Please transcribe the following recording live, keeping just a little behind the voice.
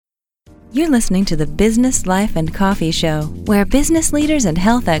You're listening to the Business, Life, and Coffee Show, where business leaders and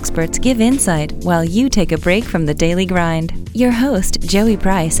health experts give insight while you take a break from the daily grind. Your host, Joey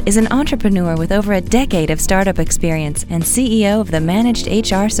Price, is an entrepreneur with over a decade of startup experience and CEO of the managed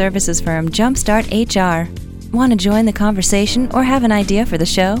HR services firm Jumpstart HR. Want to join the conversation or have an idea for the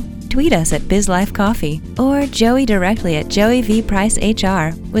show? Tweet us at BizLifeCoffee or Joey directly at Joey V. Price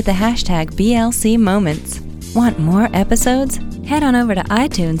HR with the hashtag BLC Moments. Want more episodes? Head on over to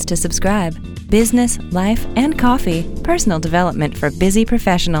iTunes to subscribe. Business, Life, and Coffee, personal development for busy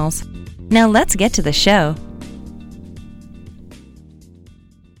professionals. Now let's get to the show.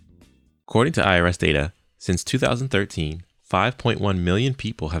 According to IRS data, since 2013, 5.1 million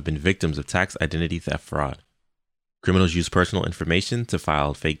people have been victims of tax identity theft fraud. Criminals use personal information to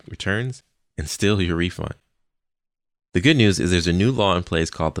file fake returns and steal your refund. The good news is there's a new law in place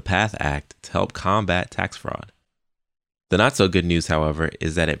called the PATH Act to help combat tax fraud. The not so good news, however,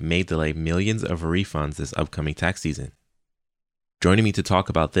 is that it may delay millions of refunds this upcoming tax season. Joining me to talk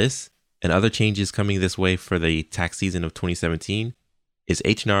about this and other changes coming this way for the tax season of 2017 is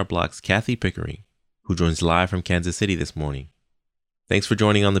H&R Block's Kathy Pickering, who joins live from Kansas City this morning. Thanks for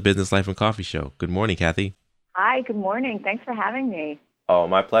joining on the Business, Life, and Coffee Show. Good morning, Kathy. Hi, good morning. Thanks for having me. Oh,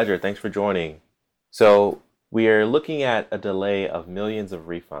 my pleasure. Thanks for joining. So we are looking at a delay of millions of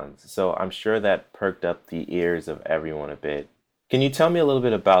refunds. So I'm sure that perked up the ears of everyone a bit. Can you tell me a little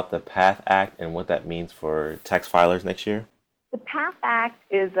bit about the PATH Act and what that means for tax filers next year? The PATH Act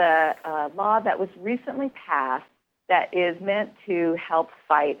is a law that was recently passed that is meant to help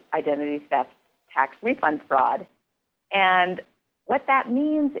fight identity theft tax refund fraud. And what that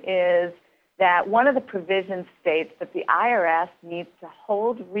means is that one of the provisions states that the IRS needs to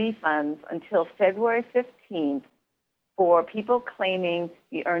hold refunds until February 15th for people claiming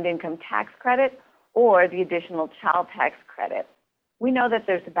the Earned Income Tax Credit or the Additional Child Tax Credit. We know that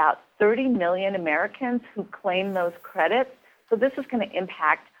there's about 30 million Americans who claim those credits, so this is going to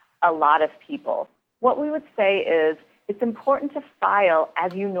impact a lot of people. What we would say is it's important to file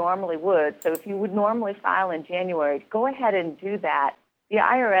as you normally would. So if you would normally file in January, go ahead and do that. The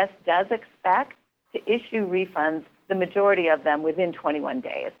IRS does expect to issue refunds, the majority of them, within 21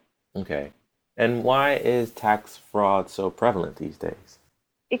 days. Okay. And why is tax fraud so prevalent these days?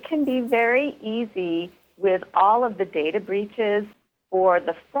 It can be very easy with all of the data breaches for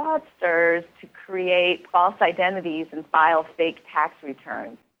the fraudsters to create false identities and file fake tax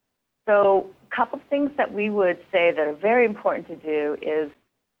returns. So a couple of things that we would say that are very important to do is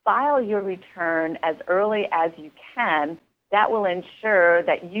file your return as early as you can. That will ensure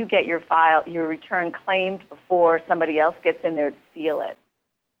that you get your return claimed before somebody else gets in there to steal it.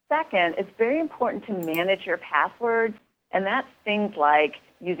 Second, it's very important to manage your passwords, and that's things like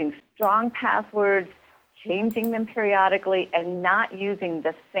using strong passwords, changing them periodically, and not using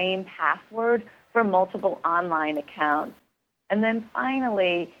the same password for multiple online accounts. And then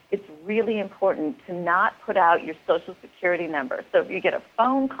finally, it's really important to not put out your Social Security number. So if you get a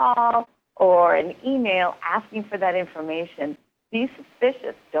phone call or an email asking for that information, be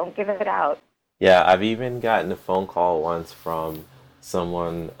suspicious. Don't give it out. Yeah, I've even gotten a phone call once from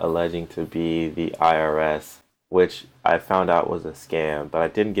someone alleging to be the IRS, which I found out was a scam, but I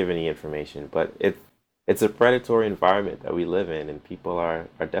didn't give any information. But it's a predatory environment that we live in, and people are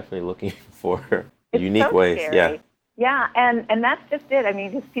definitely looking for unique ways. Scary. Yeah, and that's just it. I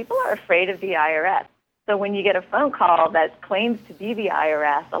mean, because people are afraid of the IRS. So when you get a phone call that claims to be the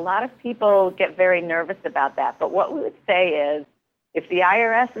IRS, a lot of people get very nervous about that. But what we would say is, if the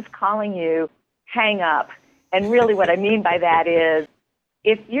IRS is calling you, hang up. And really what I mean by that is,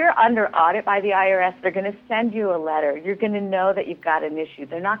 if you're under audit by the IRS, they're going to send you a letter. You're going to know that you've got an issue.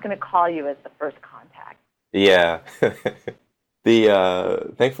 They're not going to call you as the first contact. Yeah.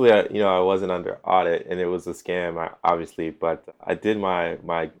 Thankfully, I wasn't under audit, and it was a scam, obviously. But I did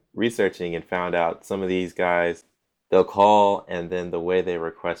my researching and found out some of these guys, they'll call, and then the way they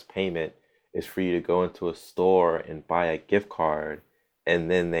request payment is for you to go into a store and buy a gift card,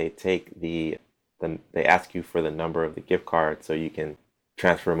 and then they take they ask you for the number of the gift card so you can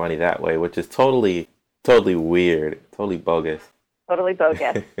transfer money that way, which is totally weird, totally bogus. Totally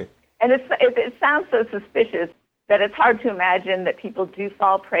bogus. And it sounds so suspicious that it's hard to imagine that people do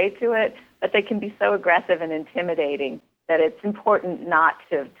fall prey to it, but they can be so aggressive and intimidating that it's important not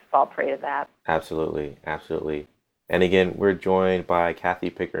to fall prey to that. Absolutely, absolutely. And again, we're joined by Kathy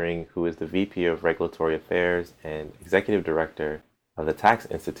Pickering, who is the VP of Regulatory Affairs and Executive Director of the Tax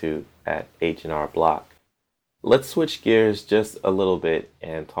Institute at H&R Block. Let's switch gears just a little bit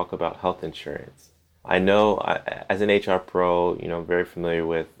and talk about health insurance. I know as an HR pro, I'm very familiar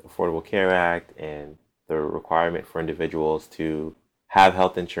with Affordable Care Act and the requirement for individuals to have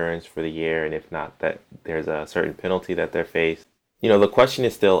health insurance for the year, and if not, that there's a certain penalty that they're faced. The question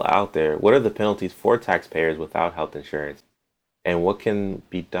is still out there. What are the penalties for taxpayers without health insurance? And what can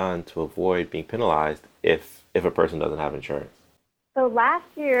be done to avoid being penalized if a person doesn't have insurance? So last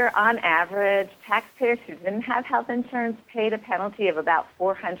year, on average, taxpayers who didn't have health insurance paid a penalty of about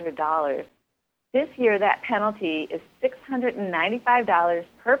 $400. This year, that penalty is $695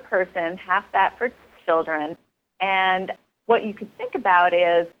 per person, half that for children. And what you could think about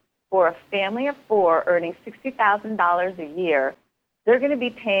is for a family of 4 earning $60,000 a year, they're going to be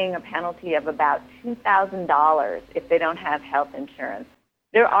paying a penalty of about $2,000 if they don't have health insurance.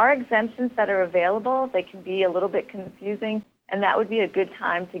 There are exemptions that are available. They can be a little bit confusing, and that would be a good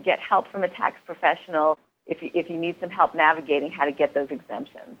time to get help from a tax professional if you need some help navigating how to get those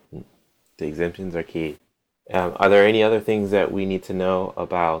exemptions. The exemptions are key. Are there any other things that we need to know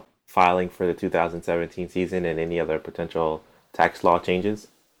about filing for the 2017 season and any other potential tax law changes?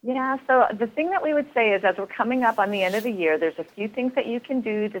 Yeah, so the thing that we would say is as we're coming up on the end of the year, there's a few things that you can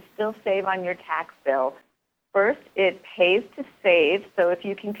do to still save on your tax bill. First, it pays to save, so if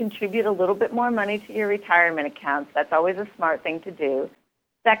you can contribute a little bit more money to your retirement accounts, that's always a smart thing to do.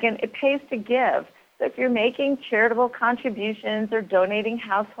 Second, it pays to give. So if you're making charitable contributions or donating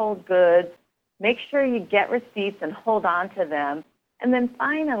household goods, make sure you get receipts and hold on to them. And then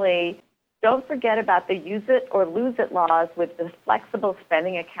finally, don't forget about the use it or lose it laws with the flexible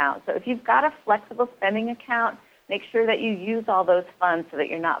spending account. So if you've got a flexible spending account, make sure that you use all those funds so that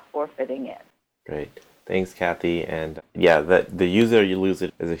you're not forfeiting it. Great. Thanks, Kathy. And yeah, the use it or you lose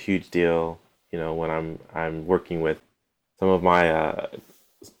it is a huge deal. When I'm working with some of my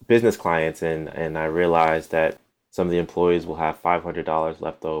business clients and I realize that some of the employees will have $500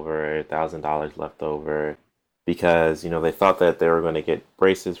 left over, $1,000 left over, because they thought that they were going to get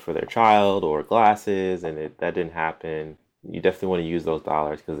braces for their child or glasses, and that didn't happen. You definitely want to use those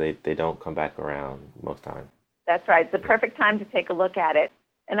dollars because they don't come back around most times. That's right. It's the perfect time to take a look at it.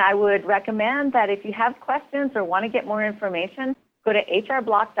 And I would recommend that if you have questions or want to get more information, go to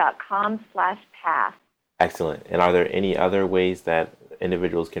hrblock.com/pass. Excellent. And are there any other ways that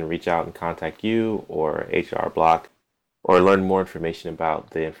individuals can reach out and contact you or HR Block or learn more information about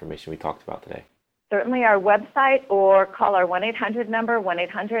the information we talked about today? Certainly our website or call our 1-800 number,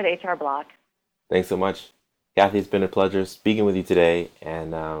 1-800-HR-BLOCK. Thanks so much. Kathy, it's been a pleasure speaking with you today,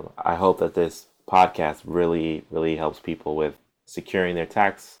 and I hope that this podcast really, really helps people with securing their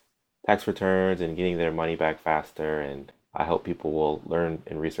tax returns and getting their money back faster, and I hope people will learn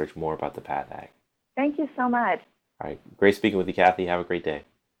and research more about the PATH Act. Thank you so much. All right. Great speaking with you, Kathy. Have a great day.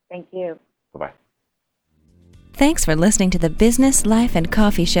 Thank you. Bye-bye. Thanks for listening to the Business, Life, and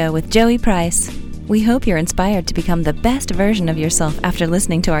Coffee Show with Joey Price. We hope you're inspired to become the best version of yourself after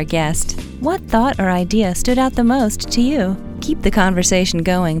listening to our guest. What thought or idea stood out the most to you? Keep the conversation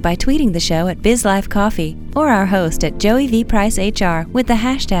going by tweeting the show at BizLifeCoffee or our host at Joey V. Price HR with the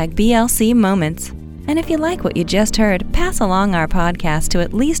hashtag BLC Moments. And if you like what you just heard, pass along our podcast to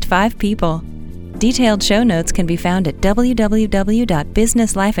at least 5 people. Detailed show notes can be found at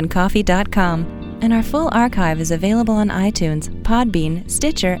www.businesslifeandcoffee.com. And our full archive is available on iTunes, Podbean,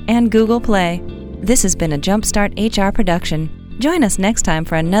 Stitcher, and Google Play. This has been a Jumpstart HR production. Join us next time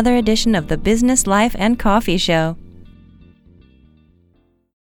for another edition of the Business, Life, and Coffee Show.